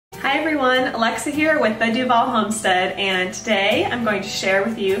Hi everyone, Alexa here with the Duval Homestead, and today I'm going to share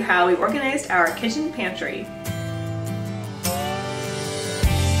with you how we organized our kitchen pantry.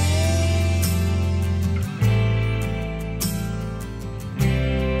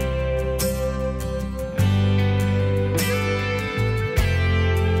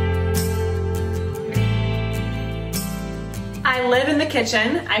 I live in the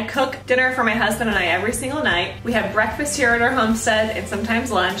kitchen. I cook dinner for my husband and I every single night. We have breakfast here at our homestead and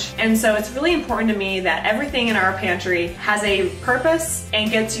sometimes lunch. And so it's really important to me that everything in our pantry has a purpose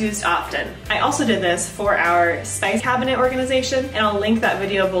and gets used often. I also did this for our spice cabinet organization, and I'll link that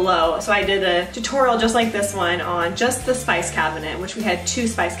video below. So I did a tutorial just like this one on just the spice cabinet, which we had 2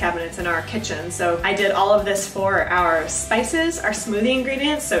 spice cabinets in our kitchen. So I did all of this for our spices, our smoothie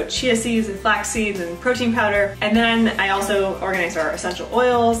ingredients, so chia seeds and flax seeds and protein powder. And then I also organized our essential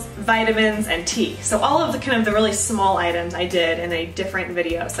oils, vitamins, and tea. So all of the really small items I did in a different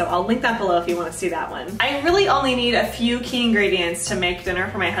video. So I'll link that below if you want to see that one. I really only need a few key ingredients to make dinner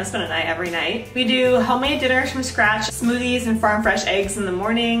for my husband and I every night. We do homemade dinners from scratch, smoothies and farm fresh eggs in the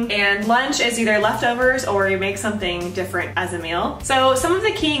morning, and lunch is either leftovers or we make something different as a meal. So some of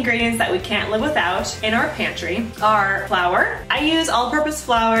the key ingredients that we can't live without in our pantry are flour. I use all-purpose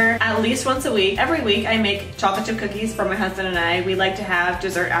flour at least once a week. Every week I make chocolate chip cookies for my husband and I. We like to have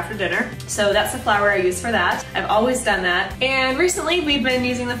dessert after dinner. So that's the flour I use for that. I've always done that. And recently we've been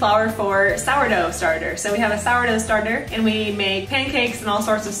using the flour for sourdough starter. So we have a sourdough starter and we make pancakes and all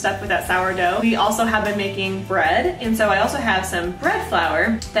sorts of stuff with that sourdough. We also have been making bread, and so I also have some bread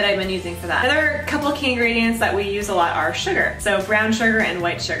flour that I've been using for that. Another couple of key ingredients that we use a lot are sugar. So brown sugar and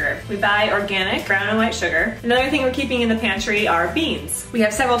white sugar. We buy organic brown and white sugar. Another thing we're keeping in the pantry are beans. We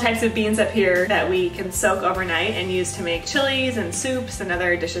have several types of beans up here that we can soak overnight and use to make chilies and soups and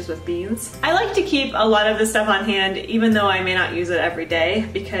other dishes with beans. I like to keep a lot of this stuff on hand even though I may not use it every day,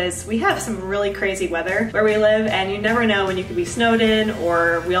 because we have some really crazy weather where we live and you never know when you could be snowed in,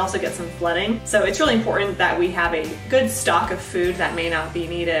 or we also get some flooding. So it's really important that we have a good stock of food that may not be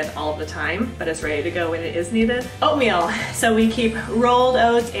needed all the time but is ready to go when it is needed. Oatmeal. So we keep rolled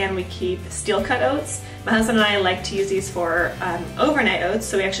oats and we keep steel cut oats. My husband and I like to use these for overnight oats,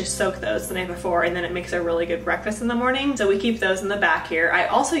 so we actually soak those the night before and then it makes a really good breakfast in the morning. So we keep those in the back here. I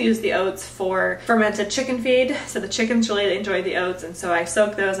also use the oats for fermented chicken feed, so the chickens really enjoy the oats, and so I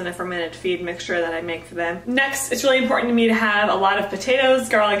soak those in a fermented feed mixture that I make for them. Next, it's really important to me to have a lot of potatoes,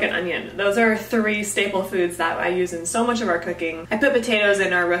 garlic, and onion. Those are 3 staple foods that I use in so much of our cooking. I put potatoes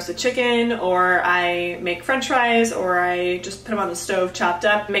in our roasted chicken, or I make french fries, or I just put them on the stove chopped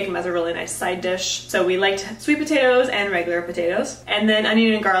up, make them as a really nice side dish. So we like sweet potatoes and regular potatoes. And then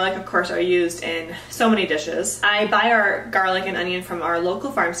onion and garlic, of course, are used in so many dishes. I buy our garlic and onion from our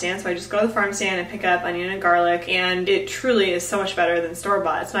local farm stand, so I just go to the farm stand and pick up onion and garlic, and it truly is so much better than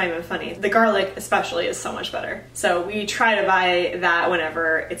store-bought. It's not even funny. The garlic especially is so much better. So we try to buy that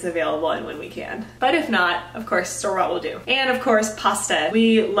whenever it's available and when we can. But if not, of course, store-bought will do. And of course, pasta.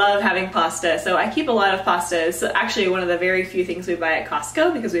 We love having pasta, so I keep a lot of pasta. It's actually one of the very few things we buy at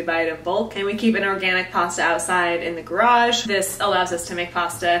Costco because we buy it in bulk, and we keep an organic pasta outside in the garage. This allows us to make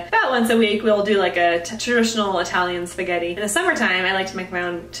pasta about once a week. We'll do like a traditional Italian spaghetti. In the summertime, I like to make my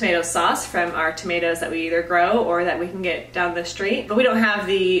own tomato sauce from our tomatoes that we either grow or that we can get down the street. But we don't have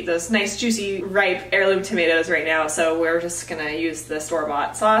those nice, juicy, ripe heirloom tomatoes right now, so we're just gonna use the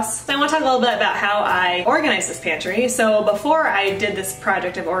store-bought sauce. So I want to talk a little bit about how I organize this pantry. So before I did this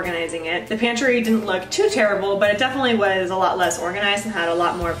project of organizing it, the pantry didn't look too terrible, but it definitely was a lot less organized and had a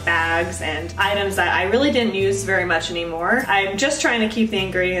lot more bags and items that I really didn't use very much anymore. I'm just trying to keep the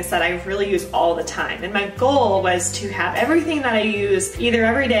ingredients that I really use all the time. And my goal was to have everything that I use either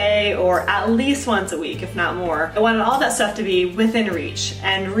every day or at least once a week, if not more. I wanted all that stuff to be within reach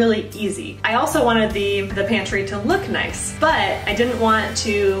and really easy. I also wanted the pantry to look nice, but I didn't want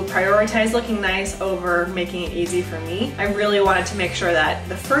to prioritize looking nice over making it easy for me. I really wanted to make sure that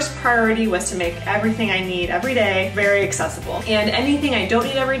the first priority was to make everything I need every day very accessible. And anything I don't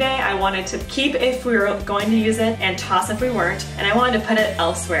need every day, I wanted to keep if we were going to use it and toss if we weren't. And I wanted to put it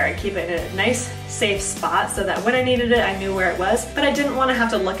elsewhere and keep it in a nice, safe spot so that when I needed it, I knew where it was, but I didn't want to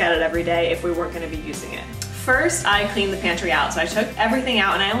have to look at it every day if we weren't going to be using it. First, I cleaned the pantry out. So I took everything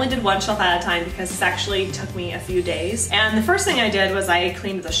out, and I only did one shelf at a time because this actually took me a few days. And the first thing I did was I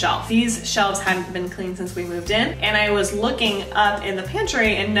cleaned the shelf. These shelves hadn't been cleaned since we moved in, and I was looking up in the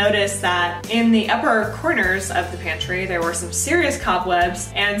pantry and noticed that in the upper corners of the pantry there were some serious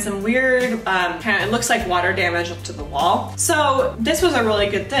cobwebs and some weird, it looks like water damage up to the wall. So this was a really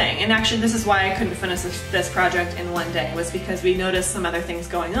good thing, and actually this is why I couldn't finish this project in one day, was because we noticed some other things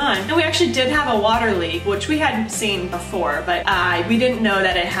going on. And we actually did have a water leak, which we had seen before, but we didn't know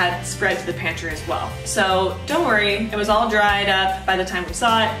that it had spread to the pantry as well. So don't worry, it was all dried up by the time we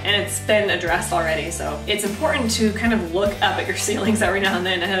saw it, and it's been addressed already. So it's important to kind of look up at your ceilings every now and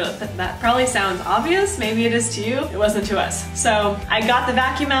then. I know that probably sounds obvious, maybe it is to you, it wasn't to us. So I got the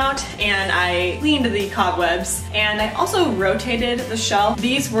vacuum out and I cleaned the cobwebs, and I also rotated the shelf.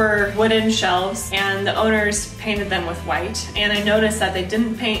 These were wooden shelves and the owners painted them with white, and I noticed that they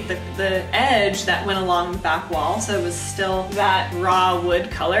didn't paint the edge that went along the back wall, so it was still that raw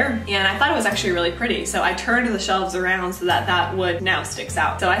wood color, and I thought it was actually really pretty. So I turned the shelves around so that that wood now sticks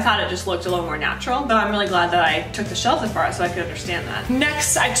out. So I thought it just looked a little more natural, but I'm really glad that I took the shelves apart so I could understand that.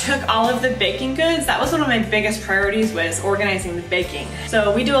 Next, I took all of the baking goods. That was one of my biggest priorities, was organizing the baking.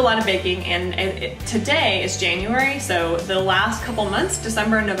 So we do a lot of baking, and today is January, so the last couple months,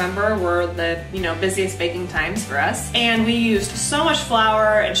 December and November, were the busiest baking times for us. And we used so much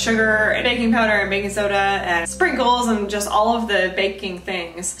flour and sugar and baking powder and baking soda and sprinkles and just all of the baking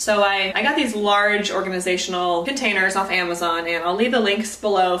things. So I got these large organizational containers off Amazon, and I'll leave the links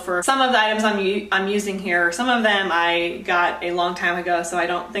below for some of the items I'm using here. Some of them I got a long time ago, so I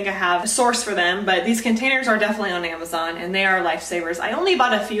don't think I have a source for them, but these containers are definitely on Amazon and they are lifesavers. I only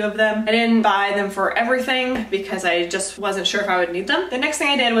bought a few of them. I didn't buy them for everything because I just wasn't sure if I would need them. The next thing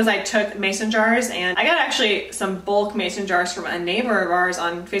I did was I took mason jars, and I got actually some bulk mason jars from a neighbor of ours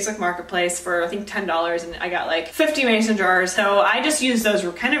on Facebook Marketplace for I think $10, and I got like 50 mason jars. So I just used those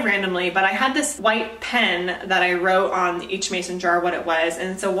kind of randomly, but I had this white pen that I wrote on each mason jar what it was, and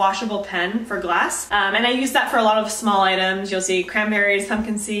it's a washable pen for glass. And I used that for a lot of small items. You'll see cranberries,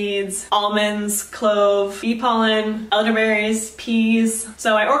 pumpkin seeds, almonds, clove, bee pollen, elderberries, peas.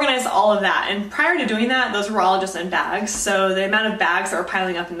 So I organized all of that, and prior to doing that, those were all just in bags. So the amount of bags that were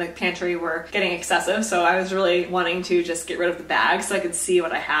piling up in the pantry were getting excessive, so I was really wanting to just get rid of the bags so I could see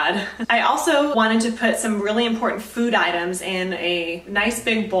what I had. I also wanted to put some really important food items in a nice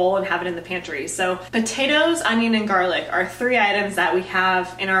big bowl and have it in the pantry. So potatoes, onion, and garlic are 3 items that we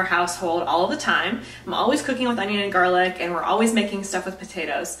have in our household all the time. I'm always cooking with onion and garlic, and we're always making stuff with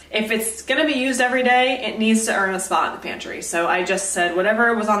potatoes. If it's gonna be used every day, it needs to earn a spot in the pantry. So I just said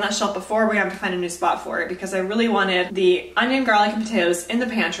whatever was on that shelf before, we're gonna have to find a new spot for it, because I really wanted the onion, garlic, and potatoes in the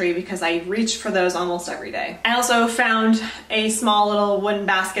pantry because I reached for those almost every day. I also found a small little wooden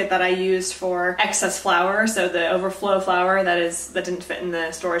basket that I used for excess flour, so the overflow flour that didn't fit in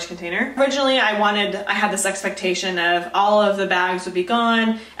the storage container. Originally I had this expectation of all of the bags would be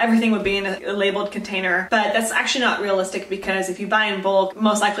gone, everything would be in a labeled container, but that's actually not realistic, because if you buy in bulk,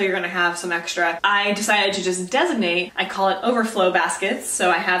 most likely you're gonna have some extra. I decided to just designate, I call it overflow baskets, so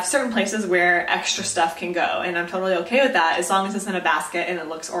I have certain places where extra stuff can go, and I'm totally okay with that as long as it's in a basket and it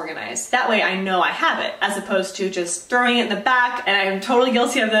looks organized. That way I know I have it, as opposed to just throwing it in the back, and I'm totally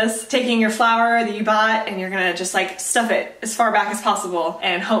guilty of this, taking your flour that you bought and you're gonna just like stuff it as far back as possible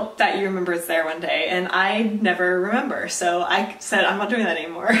and hope that you remember it's there one day, and I never remember, so I said I'm not doing that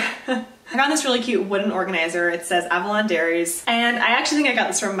anymore. I found this really cute wooden organizer. It says Avalon Dairies, and I actually think I got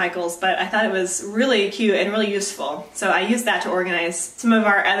this from Michael's, but I thought it was really cute and really useful. So I used that to organize some of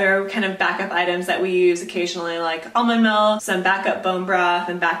our other kind of backup items that we use occasionally, like almond milk, some backup bone broth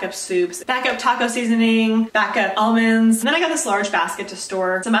and backup soups, backup taco seasoning, backup almonds. And then I got this large basket to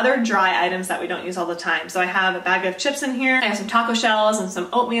store some other dry items that we don't use all the time. So I have a bag of chips in here, I have some taco shells and some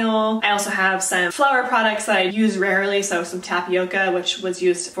oatmeal. I also have some flour products that I use rarely, so some tapioca, which was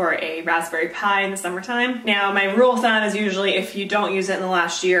used for a raspberry pie in the summertime. Now, my rule of thumb is usually if you don't use it in the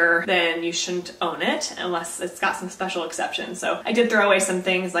last year, then you shouldn't own it unless it's got some special exception. So I did throw away some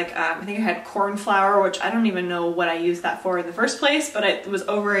things like, I think I had corn flour, which I don't even know what I used that for in the first place, but it was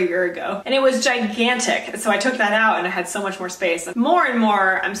over a year ago. And it was gigantic, so I took that out and I had so much more space. More and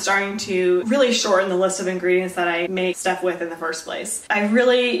more, I'm starting to really shorten the list of ingredients that I make stuff with in the first place. I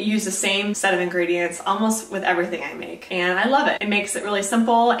really use the same set of ingredients almost with everything I make, and I love it. It makes it really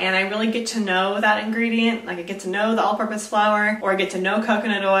simple, and I really get to know that ingredient. Like, I get to know the all-purpose flour, or I get to know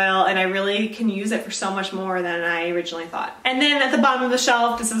coconut oil, and I really can use it for so much more than I originally thought. And then at the bottom of the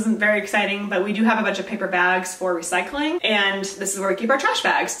shelf, this isn't very exciting, but we do have a bunch of paper bags for recycling, and this is where we keep our trash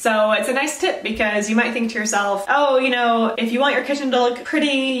bags. So it's a nice tip, because you might think to yourself, oh, you know, if you want your kitchen to look pretty,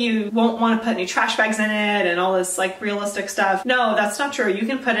 you won't want to put any trash bags in it and all this like realistic stuff. No, that's not true. You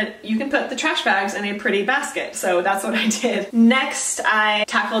can put the trash bags in a pretty basket. So that's what I did. Next, I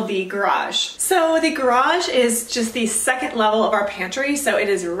tackled the garage. So the garage is just the second level of our pantry, so it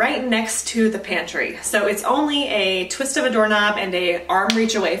is right next to the pantry. So it's only a twist of a doorknob and a arm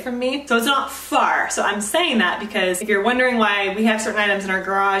reach away from me, so it's not far. So I'm saying that because if you're wondering why we have certain items in our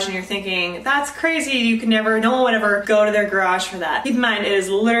garage and you're thinking, that's crazy, you can never, no one would ever go to their garage for that. Keep in mind, it is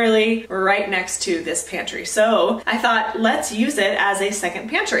literally right next to this pantry. So I thought, let's use it as a second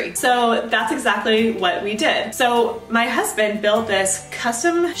pantry. So that's exactly what we did. So my husband built this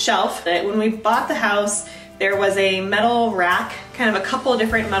custom shelf that when we bought the house, there was a metal rack, kind of a couple of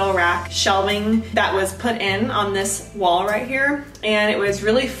different metal rack shelving that was put in on this wall right here. And it was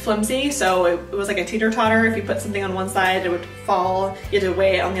really flimsy, so it was like a teeter-totter. If you put something on one side, it would fall. You had to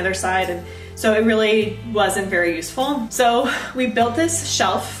weigh it on the other side. And so it really wasn't very useful. So we built this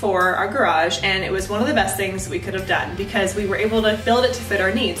shelf for our garage, and it was one of the best things we could have done because we were able to build it to fit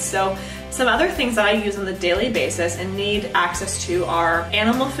our needs. So some other things that I use on the daily basis and need access to are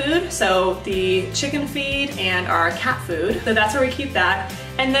animal food, so the chicken feed and our cat food. So that's where we keep that.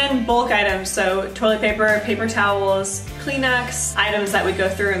 And then bulk items, so toilet paper, paper towels, Kleenex, items that we go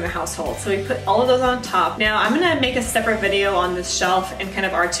through in the household. So we put all of those on top. Now I'm gonna make a separate video on this shelf and kind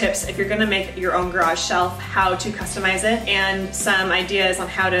of our tips if you're gonna make your own garage shelf, how to customize it, and some ideas on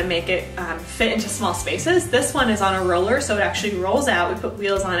how to make it fit into small spaces. This one is on a roller, so it actually rolls out. We put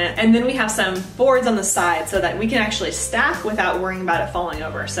wheels on it, and then we have some boards on the side so that we can actually stack without worrying about it falling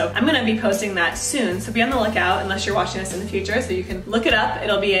over. So I'm gonna be posting that soon, so be on the lookout unless you're watching this in the future, so you can look it up.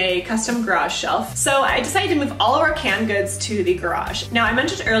 It'll be a custom garage shelf. So I decided to move all of our canned goods to the garage. Now I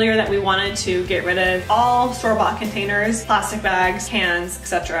mentioned earlier that we wanted to get rid of all store-bought containers, plastic bags, cans,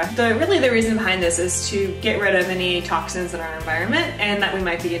 etc. Really the reason behind this is to get rid of any toxins in our environment and that we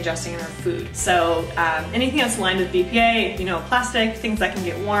might be ingesting in our food. So anything that's lined with BPA, you know, plastic, things that can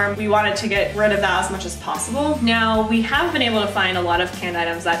get warm, we wanted to get rid of that as much as possible. Now we have been able to find a lot of canned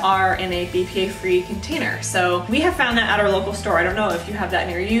items that are in a BPA-free container. So we have found that at our local store. I don't know if you have that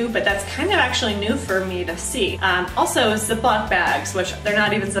near you, but that's kind of actually new for me to see. Also Ziploc bags, which they're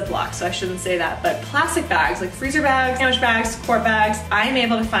not even Ziploc, so I shouldn't say that, but plastic bags like freezer bags, sandwich bags, quart bags. I'm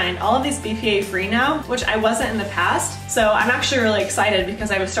able to find all of these BPA free now, which I wasn't in the past. So I'm actually really excited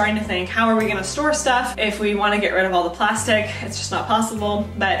because I was starting to think, how are we gonna store stuff if we wanna get rid of all the plastic? It's just not possible.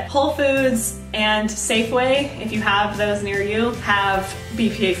 But Whole Foods and Safeway, if you have those near you, have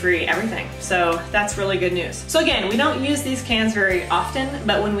BPA free everything. So that's really good news. So again, we don't use these cans very often,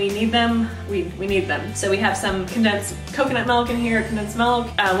 but when we need them, we need them. So we have some condensed coconut milk in here, condensed milk,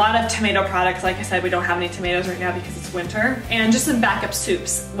 a lot of tomato products. Like I said, we don't have any tomatoes right now because it's winter, and just some backup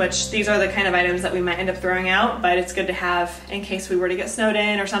soups, which these are the kind of items that we might end up throwing out, but it's good to have in case we were to get snowed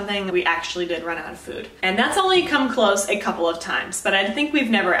in or something. We actually did run out of food. And that's only come close a couple of times, but I think we've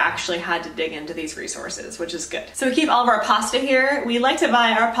never actually had to dig into these resources, which is good. So we keep all of our pasta here. We like to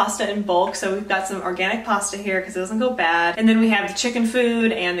buy our pasta in bulk, so we've got some organic pasta here because it doesn't go bad. And then we have the chicken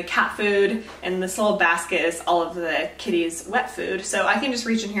food and the cat food, and this little basket is all of the kitties' wet food. So I can just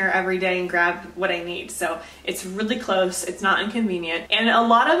reach in here every day and grab what I need. So it's really close, it's not inconvenient. And a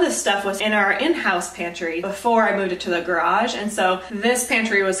lot of this stuff was in our in-house pantry before I moved it to the garage, and so this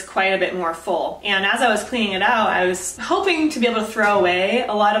pantry was quite a bit more full. And as I was cleaning it out, I was hoping to be able to throw away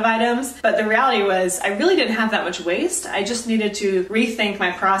a lot of items, but the reality was I really didn't have that much waste. I just needed to rethink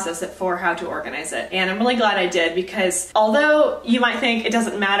my process for how to organize it. And I'm really glad I did, because although you might think it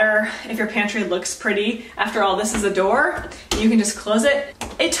doesn't matter if your pantry looks pretty, after all, this is a door, you can just close it.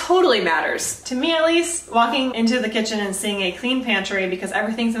 It totally matters. To me at least, walking into the kitchen and seeing a clean pantry because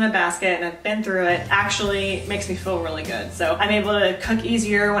everything's in a basket and I've been through it actually makes me feel really good. So I'm able to cook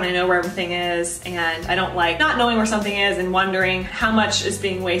easier when I know where everything is, and I don't like not knowing where something is and wondering how much is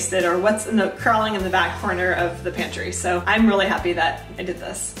being wasted or what's crawling in the back corner of the pantry. So I'm really happy that I did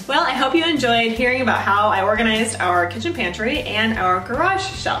this. Well, I hope you enjoyed hearing about how I organized our kitchen pantry and our garage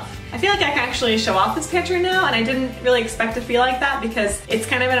shelf. I feel like I can actually show off this pantry now, and I didn't really expect to feel like that because it's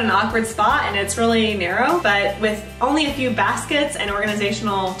kind of in an awkward spot and it's really narrow, but with only a few baskets and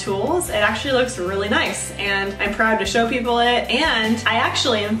organizational tools, it actually looks really nice, and I'm proud to show people it. And I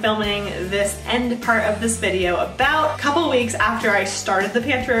actually am filming this end part of this video about a couple weeks after I started the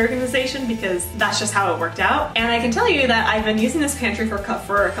pantry organization because that's just how it worked out. And I can tell you that I've been using this pantry for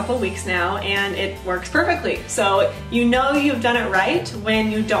a couple weeks now, and it works perfectly. So you know you've done it right when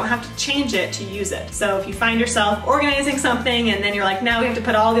you don't have to change it to use it. So if you find yourself organizing something and then you're like, now we have to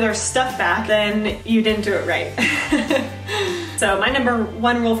put all the other stuff back, then you didn't do it right. So my number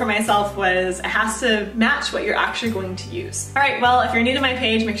one rule for myself was it has to match what you're actually going to use. All right, well, if you're new to my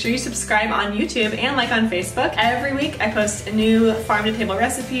page, make sure you subscribe on YouTube and like on Facebook. Every week I post new farm-to-table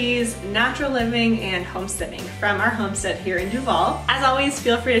recipes, natural living, and homesteading from our homestead here in Duval. As always,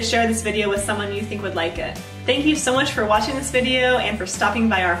 feel free to share this video with someone you think would like it. Thank you so much for watching this video and for stopping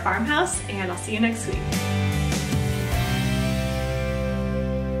by our farmhouse, and I'll see you next week.